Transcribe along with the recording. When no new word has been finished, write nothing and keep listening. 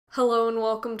Hello and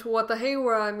welcome to What the Hey,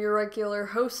 where I'm your regular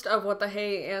host of What the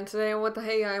Hey, and today on What the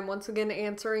Hey I am once again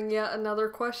answering yet another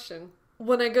question.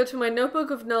 When I go to my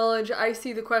notebook of knowledge, I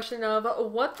see the question of,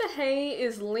 what the hey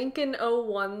is Lincoln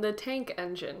 01 the tank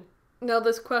engine? Now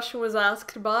this question was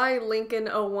asked by Lincoln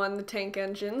 01 the tank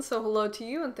engine, so hello to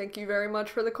you and thank you very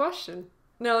much for the question.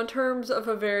 Now, in terms of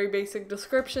a very basic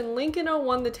description, Lincoln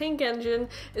 01 the Tank Engine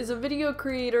is a video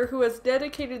creator who has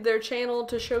dedicated their channel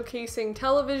to showcasing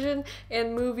television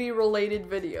and movie-related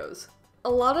videos. A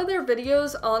lot of their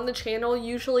videos on the channel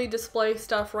usually display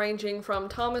stuff ranging from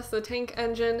Thomas the Tank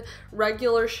Engine,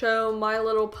 Regular Show, My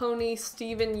Little Pony,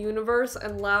 Steven Universe,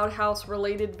 and Loud House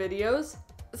related videos.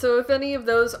 So if any of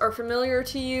those are familiar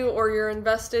to you or you're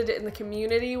invested in the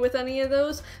community with any of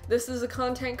those, this is a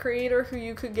content creator who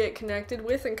you could get connected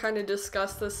with and kind of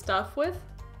discuss this stuff with.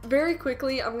 Very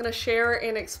quickly, I'm going to share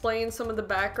and explain some of the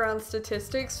background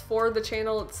statistics for the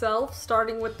channel itself,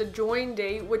 starting with the join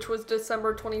date, which was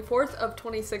December 24th of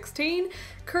 2016.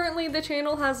 Currently, the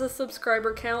channel has a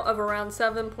subscriber count of around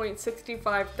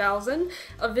 7.65 thousand,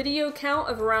 a video count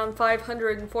of around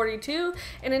 542,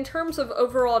 and in terms of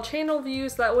overall channel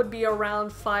views, that would be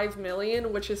around 5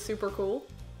 million, which is super cool.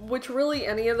 Which really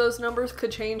any of those numbers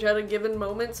could change at a given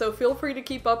moment, so feel free to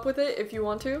keep up with it if you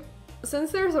want to.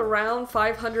 Since there's around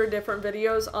 500 different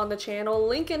videos on the channel,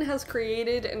 Lincoln has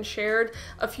created and shared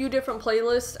a few different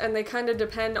playlists, and they kind of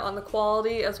depend on the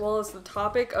quality as well as the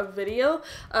topic of video.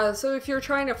 So if you're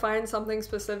trying to find something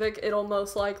specific, it'll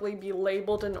most likely be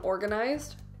labeled and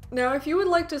organized. Now, if you would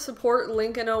like to support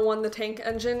Lincoln 01 the Tank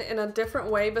Engine in a different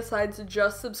way besides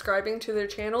just subscribing to their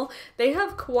channel, they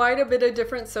have quite a bit of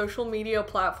different social media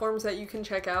platforms that you can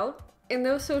check out. And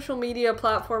those social media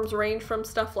platforms range from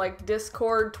stuff like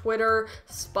Discord, Twitter,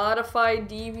 Spotify,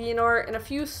 DeviantArt, and a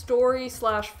few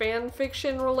story/fan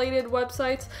fiction related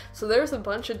websites, so there's a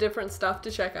bunch of different stuff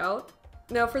to check out.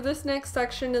 Now for this next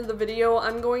section of the video,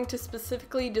 I'm going to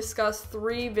specifically discuss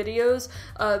 3 videos,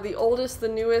 the oldest, the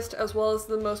newest, as well as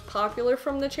the most popular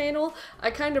from the channel.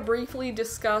 I kind of briefly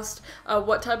discussed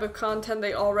what type of content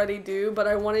they already do, but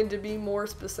I wanted to be more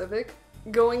specific.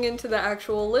 Going into the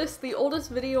actual list, the oldest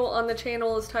video on the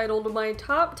channel is titled My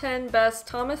Top 10 Best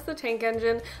Thomas the Tank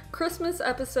Engine Christmas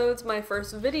Episodes My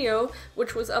First Video,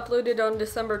 which was uploaded on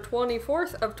December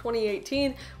 24th of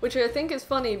 2018, which I think is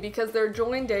funny because their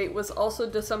join date was also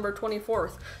December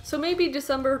 24th. So maybe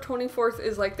December 24th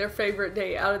is like their favorite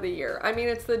day out of the year. I mean,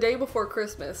 it's the day before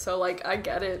Christmas, so like, I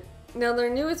get it. Now their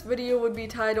newest video would be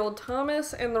titled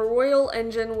Thomas and the Royal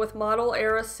Engine with Model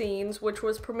Era Scenes, which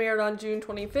was premiered on June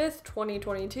 25th,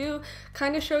 2022.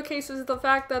 Kind of showcases the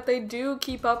fact that they do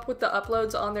keep up with the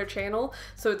uploads on their channel,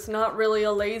 so it's not really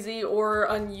a lazy or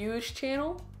unused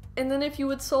channel. And then if you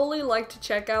would solely like to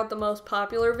check out the most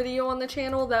popular video on the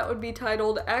channel, that would be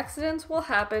titled Accidents Will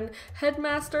Happen,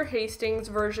 Headmaster Hastings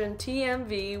version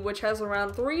TMV, which has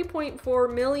around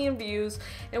 3.4 million views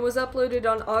and was uploaded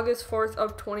on August 4th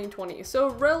of 2020,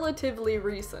 so relatively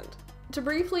recent. To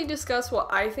briefly discuss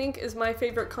what I think is my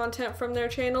favorite content from their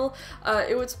channel,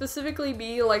 it would specifically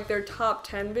be like their top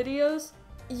 10 videos.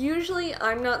 Usually,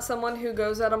 I'm not someone who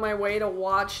goes out of my way to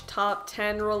watch top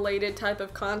 10 related type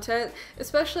of content,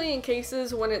 especially in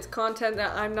cases when it's content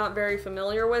that I'm not very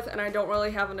familiar with and I don't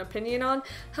really have an opinion on.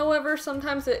 However,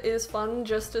 sometimes it is fun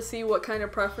just to see what kind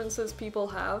of preferences people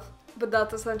have. But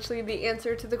that's essentially the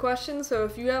answer to the question, so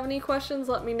if you have any questions,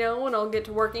 let me know and I'll get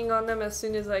to working on them as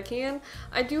soon as I can.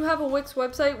 I do have a Wix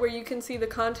website where you can see the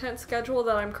content schedule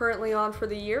that I'm currently on for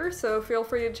the year, so feel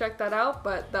free to check that out,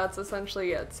 but that's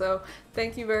essentially it. So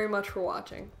thank you very much for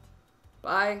watching.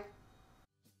 Bye.